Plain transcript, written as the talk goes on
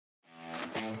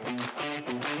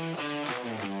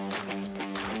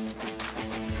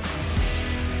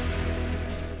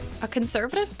A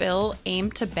conservative bill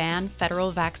aimed to ban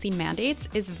federal vaccine mandates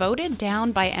is voted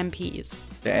down by MPs.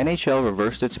 The NHL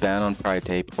reversed its ban on Pride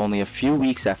Tape only a few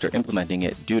weeks after implementing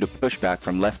it due to pushback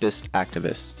from leftist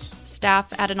activists.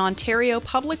 Staff at an Ontario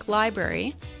public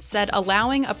library said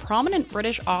allowing a prominent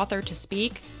British author to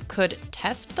speak could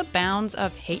test the bounds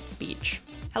of hate speech.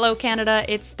 Hello Canada,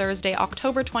 it's Thursday,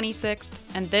 October 26th,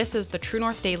 and this is the True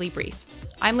North Daily Brief.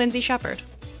 I'm Lindsay Shepherd.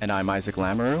 And I'm Isaac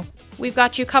Lamoureux. We've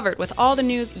got you covered with all the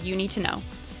news you need to know.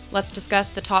 Let's discuss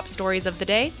the top stories of the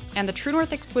day and the True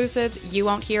North exclusives you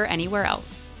won't hear anywhere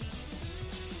else.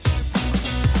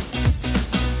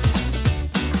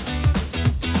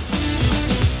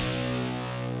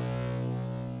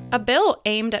 A bill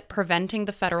aimed at preventing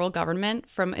the federal government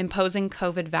from imposing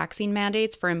COVID vaccine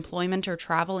mandates for employment or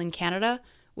travel in Canada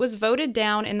was voted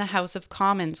down in the House of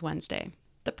Commons Wednesday.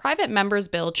 The private member's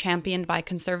bill, championed by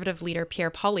Conservative leader Pierre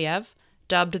Poilievre,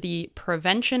 dubbed the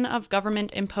Prevention of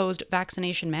Government-Imposed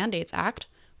Vaccination Mandates Act,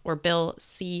 or Bill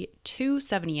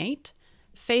C-278,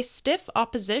 faced stiff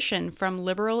opposition from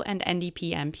Liberal and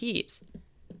NDP MPs.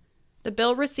 The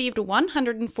bill received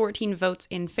 114 votes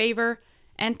in favour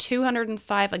and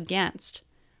 205 against,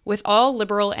 with all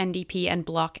Liberal, NDP, and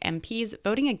Bloc MPs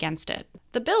voting against it.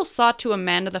 The bill sought to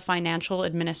amend the Financial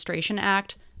Administration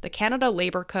Act, the Canada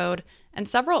Labour Code, and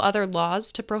several other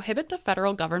laws to prohibit the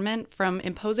federal government from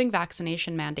imposing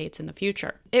vaccination mandates in the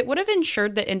future. It would have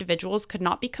ensured that individuals could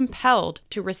not be compelled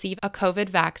to receive a COVID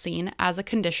vaccine as a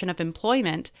condition of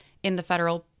employment in the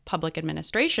federal public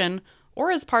administration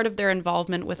or as part of their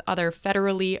involvement with other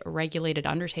federally regulated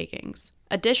undertakings.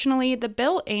 Additionally, the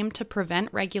bill aimed to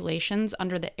prevent regulations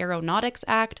under the Aeronautics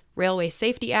Act, Railway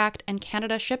Safety Act, and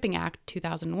Canada Shipping Act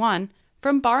 2001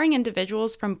 from barring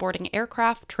individuals from boarding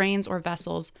aircraft, trains, or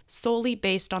vessels solely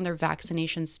based on their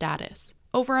vaccination status.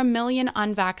 Over 1 million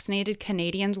unvaccinated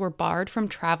Canadians were barred from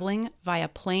traveling via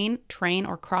plane, train,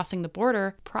 or crossing the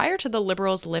border prior to the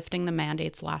Liberals lifting the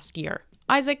mandates last year.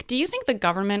 Isaac, do you think the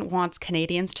government wants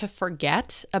Canadians to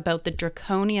forget about the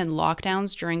draconian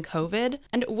lockdowns during COVID?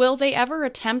 And will they ever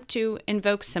attempt to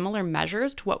invoke similar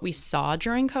measures to what we saw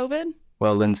during COVID?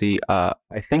 Well, Lindsay, I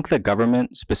think the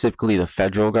government, specifically the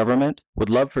federal government, would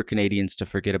love for Canadians to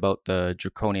forget about the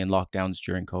draconian lockdowns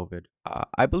during COVID.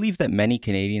 I believe that many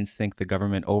Canadians think the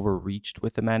government overreached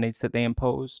with the mandates that they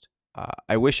imposed.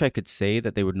 I wish I could say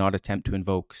that they would not attempt to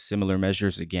invoke similar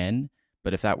measures again,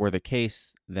 but if that were the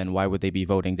case, then why would they be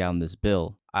voting down this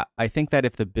bill? I think that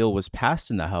if the bill was passed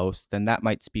in the House, then that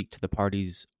might speak to the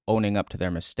parties owning up to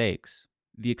their mistakes.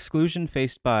 The exclusion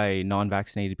faced by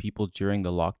non-vaccinated people during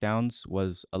the lockdowns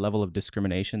was a level of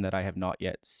discrimination that I have not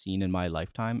yet seen in my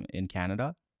lifetime in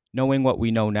Canada. Knowing what we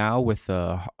know now with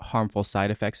the harmful side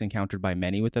effects encountered by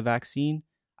many with the vaccine,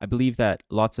 I believe that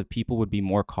lots of people would be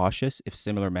more cautious if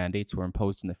similar mandates were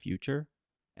imposed in the future.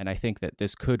 And I think that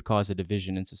this could cause a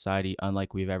division in society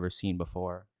unlike we've ever seen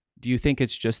before. Do you think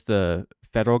it's just the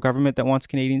federal government that wants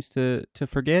Canadians to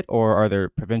forget, or are there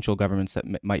provincial governments that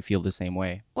might feel the same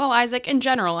way? Well, Isaac, in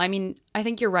general, I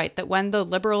think you're right that when the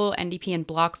Liberal, NDP, and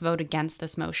Bloc vote against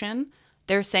this motion,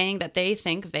 they're saying that they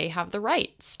think they have the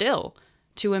right still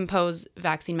to impose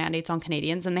vaccine mandates on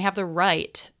Canadians, and they have the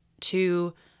right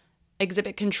to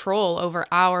exhibit control over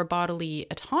our bodily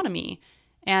autonomy.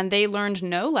 And they learned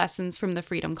no lessons from the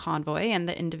Freedom Convoy and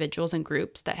the individuals and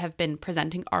groups that have been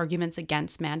presenting arguments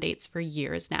against mandates for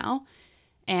years now.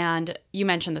 And you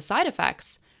mentioned the side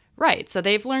effects. Right, so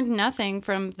they've learned nothing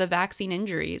from the vaccine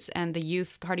injuries and the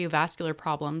youth cardiovascular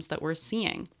problems that we're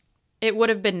seeing. It would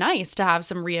have been nice to have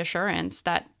some reassurance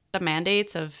that the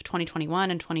mandates of 2021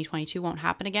 and 2022 won't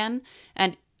happen again.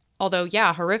 And although,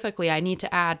 yeah, horrifically, I need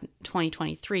to add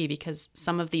 2023 because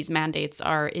some of these mandates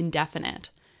are indefinite.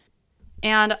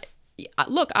 And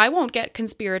look, I won't get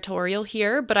conspiratorial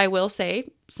here, but I will say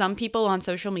some people on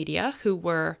social media who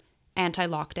were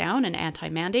anti-lockdown and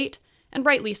anti-mandate, and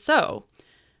rightly so,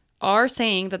 are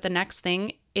saying that the next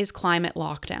thing is climate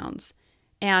lockdowns.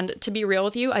 And to be real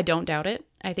with you, I don't doubt it.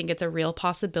 I think it's a real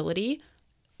possibility.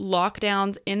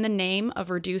 Lockdowns in the name of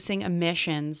reducing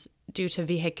emissions due to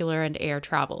vehicular and air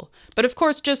travel. But of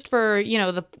course, just for,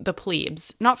 the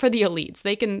plebes, not for the elites.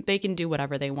 They can do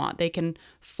whatever they want. They can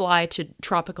fly to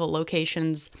tropical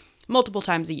locations multiple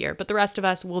times a year. But the rest of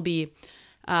us will be,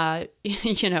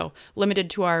 limited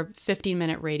to our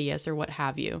 15-minute radius or what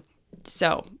have you.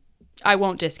 So I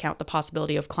won't discount the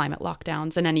possibility of climate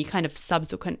lockdowns and any kind of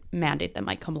subsequent mandate that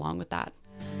might come along with that.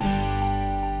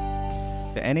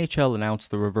 The NHL announced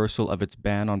the reversal of its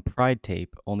ban on Pride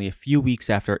Tape only a few weeks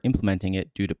after implementing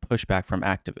it due to pushback from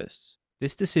activists.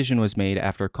 This decision was made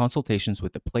after consultations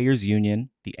with the Players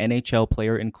Union, the NHL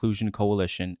Player Inclusion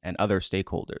Coalition, and other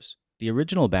stakeholders. The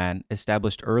original ban,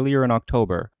 established earlier in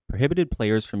October, prohibited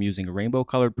players from using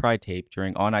rainbow-colored pride tape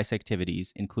during on-ice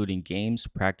activities, including games,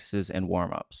 practices, and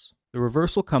warm-ups. The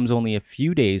reversal comes only a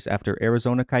few days after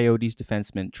Arizona Coyotes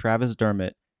defenseman Travis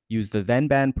Dermott used the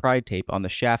then-banned pride tape on the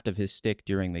shaft of his stick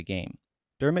during the game.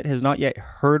 Dermott has not yet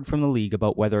heard from the league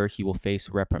about whether he will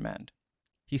face reprimand.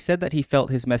 He said that he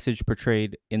felt his message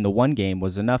portrayed in the one game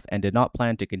was enough and did not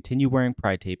plan to continue wearing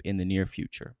pride tape in the near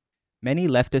future. Many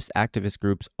leftist activist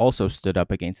groups also stood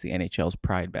up against the NHL's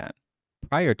pride ban.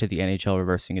 Prior to the NHL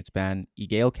reversing its ban,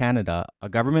 Egale Canada, a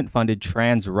government-funded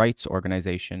trans rights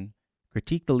organization,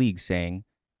 critiqued the league, saying,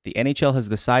 "The NHL has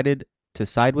decided to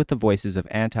side with the voices of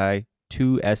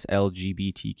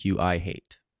anti-2SLGBTQI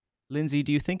hate." Lindsay,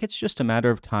 do you think it's just a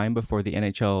matter of time before the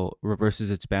NHL reverses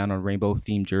its ban on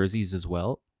rainbow-themed jerseys as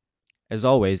well? As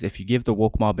always, if you give the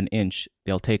woke mob an inch,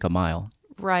 they'll take a mile.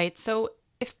 Right, so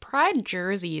if pride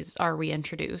jerseys are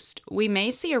reintroduced, we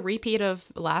may see a repeat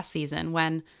of last season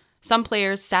when some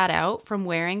players sat out from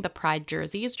wearing the pride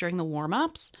jerseys during the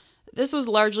warm-ups. This was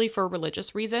largely for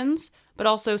religious reasons, but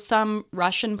also some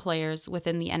Russian players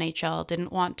within the NHL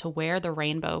didn't want to wear the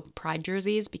rainbow pride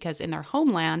jerseys because in their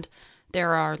homeland,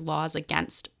 there are laws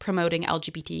against promoting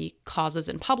LGBT causes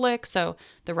in public, so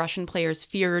the Russian players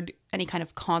feared any kind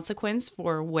of consequence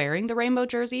for wearing the rainbow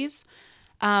jerseys.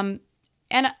 And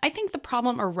I think the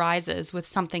problem arises with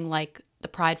something like the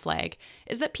pride flag,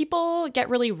 is that people get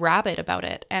really rabid about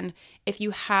it. And if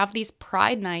you have these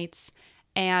pride nights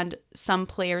and some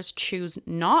players choose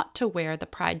not to wear the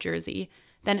pride jersey,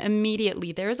 then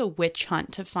immediately there's a witch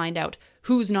hunt to find out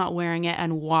who's not wearing it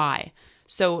and why.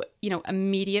 So,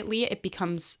 immediately it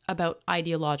becomes about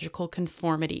ideological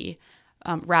conformity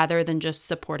rather than just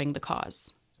supporting the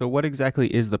cause. So what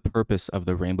exactly is the purpose of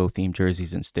the rainbow-themed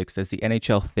jerseys and sticks? Does the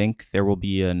NHL think there will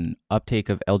be an uptake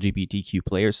of LGBTQ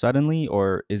players suddenly,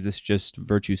 or is this just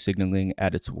virtue signaling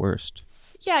at its worst?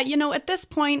 Yeah, at this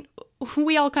point,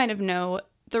 we all kind of know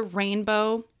the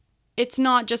rainbow, it's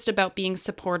not just about being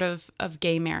supportive of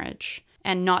gay marriage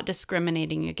and not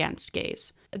discriminating against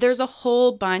gays. There's a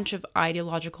whole bunch of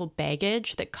ideological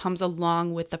baggage that comes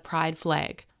along with the pride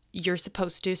flag. You're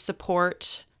supposed to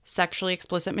support sexually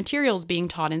explicit materials being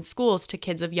taught in schools to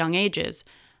kids of young ages.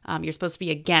 You're supposed to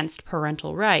be against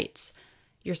parental rights.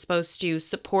 You're supposed to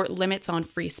support limits on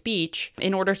free speech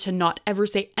in order to not ever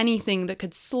say anything that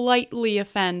could slightly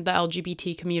offend the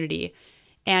LGBT community.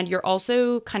 And you're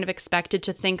also kind of expected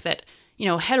to think that,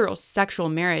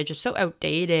 heterosexual marriage is so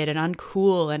outdated and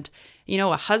uncool, and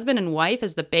a husband and wife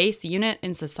is the base unit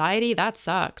in society. That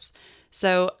sucks.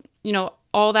 So,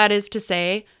 all that is to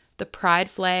say, the pride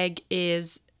flag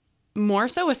is more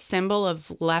so a symbol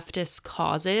of leftist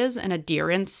causes and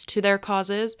adherence to their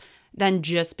causes than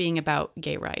just being about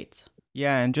gay rights.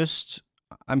 Yeah, and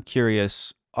I'm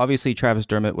curious. Obviously, Travis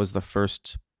Dermott was the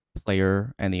first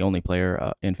player and the only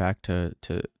player, in fact, to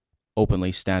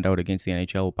openly stand out against the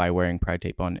NHL by wearing pride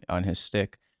tape on his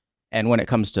stick. And when it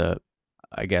comes to,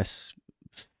 I guess,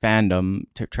 fandom,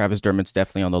 Travis Dermott's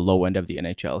definitely on the low end of the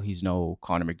NHL. He's no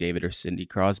Connor McDavid or Sidney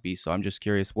Crosby. So I'm just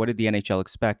curious, what did the NHL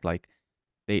expect? Like,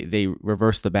 they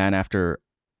reversed the ban after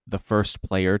the first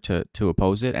player to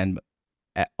oppose it, and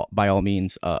by all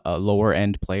means, a lower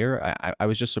end player. I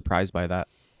was just surprised by that.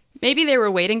 Maybe they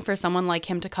were waiting for someone like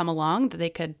him to come along that they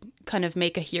could kind of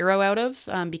make a hero out of,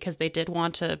 because they did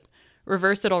want to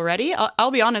reverse it already.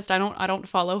 I'll be honest, I don't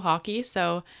follow hockey,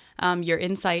 so your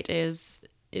insight is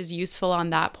useful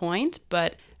on that point.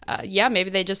 But yeah, maybe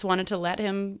they just wanted to let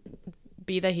him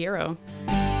be the hero.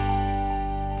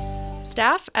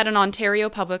 Staff at an Ontario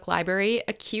public library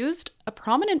accused a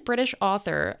prominent British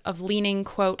author of leaning,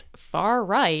 quote, far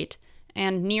right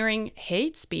and nearing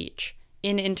hate speech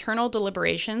in internal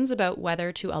deliberations about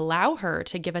whether to allow her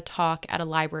to give a talk at a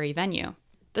library venue.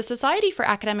 The Society for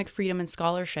Academic Freedom and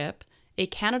Scholarship, a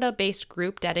Canada-based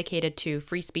group dedicated to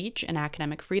free speech and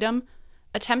academic freedom,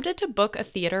 attempted to book a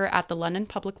theatre at the London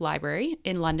Public Library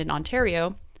in London,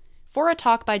 Ontario, for a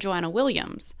talk by Joanna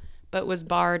Williams, but was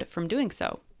barred from doing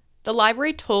so. The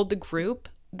library told the group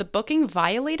the booking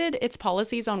violated its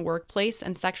policies on workplace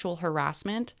and sexual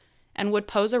harassment and would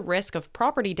pose a risk of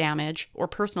property damage or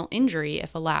personal injury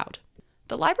if allowed.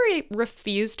 The library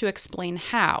refused to explain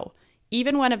how,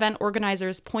 even when event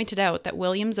organizers pointed out that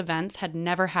Williams' events had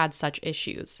never had such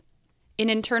issues. In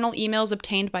internal emails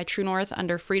obtained by True North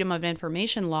under Freedom of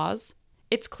Information laws,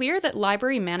 it's clear that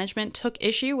library management took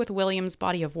issue with Williams'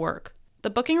 body of work. The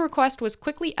booking request was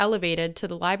quickly elevated to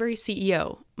the library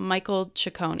CEO, Michael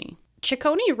Ciccone.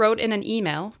 Ciccone wrote in an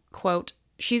email, quote,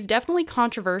 she's definitely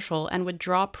controversial and would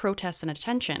draw protests and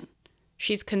attention.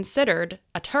 She's considered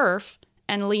a TERF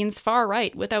and leans far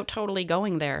right without totally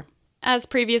going there. As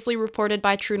previously reported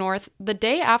by True North, the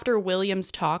day after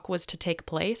Williams' talk was to take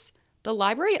place, the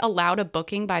library allowed a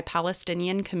booking by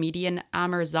Palestinian comedian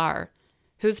Amr Zar,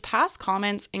 whose past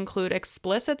comments include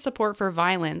explicit support for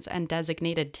violence and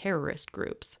designated terrorist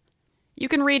groups. You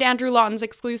can read Andrew Lawton's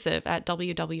exclusive at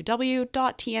www.tnc.news.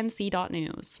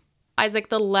 Isaac,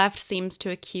 the left seems to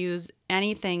accuse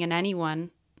anything and anyone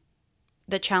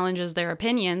that challenges their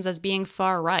opinions as being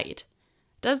far right.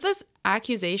 Does this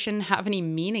accusation have any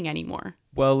meaning anymore?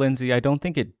 Well, Lindsay, I don't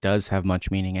think it does have much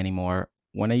meaning anymore.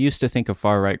 When I used to think of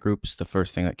far-right groups, the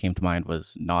first thing that came to mind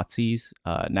was Nazis.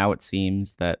 Now it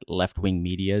seems that left-wing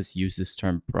medias use this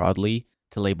term broadly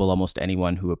to label almost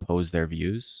anyone who oppose their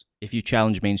views. If you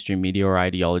challenge mainstream media or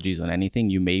ideologies on anything,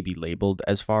 you may be labeled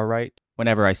as far-right.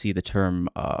 Whenever I see the term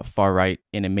far-right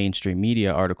in a mainstream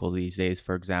media article these days,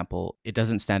 for example, it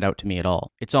doesn't stand out to me at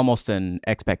all. It's almost an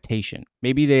expectation.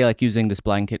 Maybe they like using this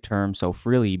blanket term so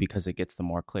freely because it gets them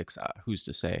more clicks. Who's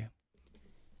to say?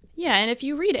 Yeah, and if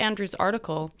you read Andrew's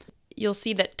article, you'll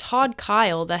see that Todd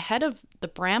Kyle, the head of the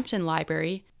Brampton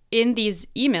Library, in these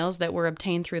emails that were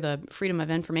obtained through the Freedom of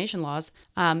Information laws,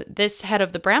 this head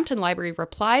of the Brampton Library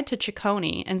replied to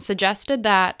Ciccone and suggested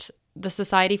that the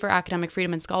Society for Academic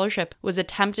Freedom and Scholarship was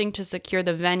attempting to secure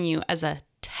the venue as a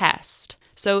test.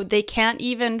 So they can't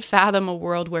even fathom a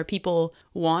world where people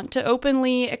want to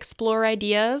openly explore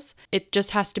ideas. It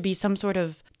just has to be some sort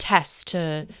of test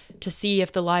to see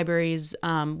if the libraries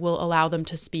will allow them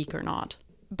to speak or not.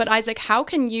 But Isaac, how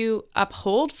can you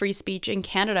uphold free speech in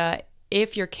Canada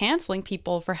if you're canceling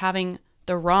people for having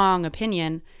the wrong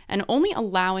opinion and only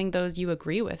allowing those you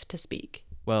agree with to speak?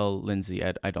 Well, Lindsay,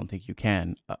 I don't think you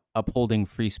can. Upholding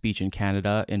free speech in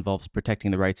Canada involves protecting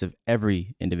the rights of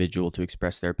every individual to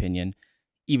express their opinion,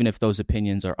 even if those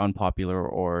opinions are unpopular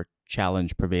or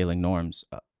challenge prevailing norms.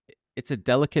 It's a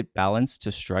delicate balance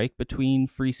to strike between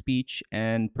free speech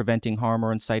and preventing harm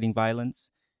or inciting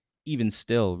violence. Even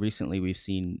still, recently we've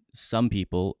seen some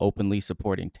people openly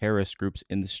supporting terrorist groups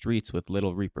in the streets with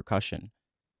little repercussion.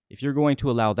 If you're going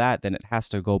to allow that, then it has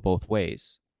to go both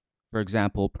ways. For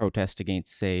example, protest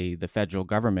against, say, the federal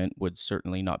government would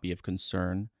certainly not be of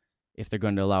concern. If they're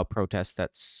going to allow protests that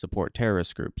support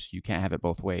terrorist groups, you can't have it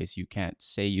both ways. You can't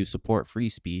say you support free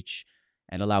speech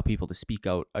and allow people to speak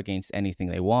out against anything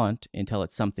they want until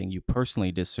it's something you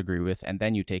personally disagree with, and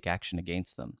then you take action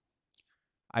against them.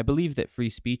 I believe that free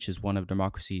speech is one of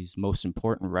democracy's most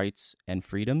important rights and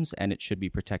freedoms, and it should be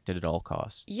protected at all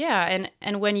costs. Yeah,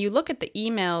 and when you look at the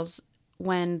emails,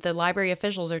 when the library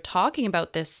officials are talking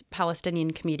about this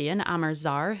Palestinian comedian, Amr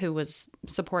Zar, who was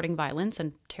supporting violence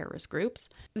and terrorist groups,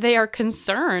 they are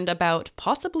concerned about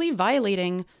possibly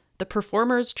violating the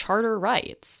performer's charter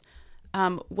rights,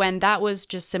 when that was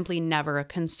just simply never a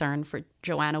concern for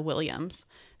Joanna Williams.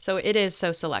 So it is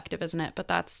so selective, isn't it? But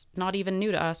that's not even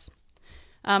new to us.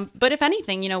 But if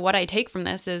anything, what I take from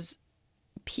this is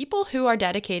people who are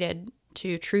dedicated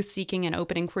to truth-seeking and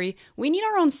open inquiry, we need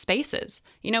our own spaces.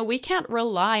 We can't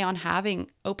rely on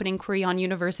having open inquiry on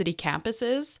university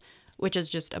campuses, which is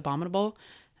just abominable.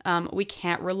 We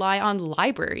can't rely on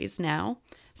libraries now.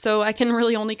 So I can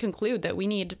really only conclude that we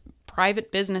need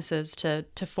private businesses to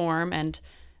form and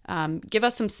give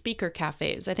us some speaker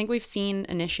cafes. I think we've seen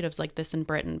initiatives like this in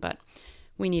Britain, but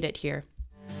we need it here.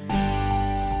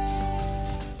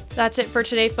 That's it for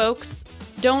today, folks.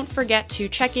 Don't forget to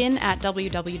check in at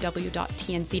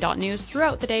www.tnc.news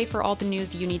throughout the day for all the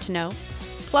news you need to know.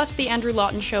 Plus, the Andrew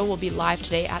Lawton Show will be live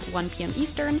today at 1 p.m.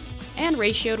 Eastern, and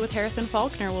Ratioed with Harrison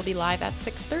Faulkner will be live at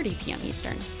 6:30 p.m.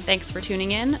 Eastern. Thanks for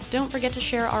tuning in. Don't forget to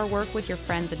share our work with your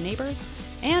friends and neighbors.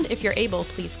 And if you're able,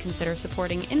 please consider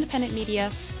supporting independent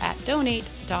media at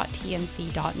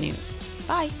donate.tnc.news.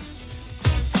 Bye!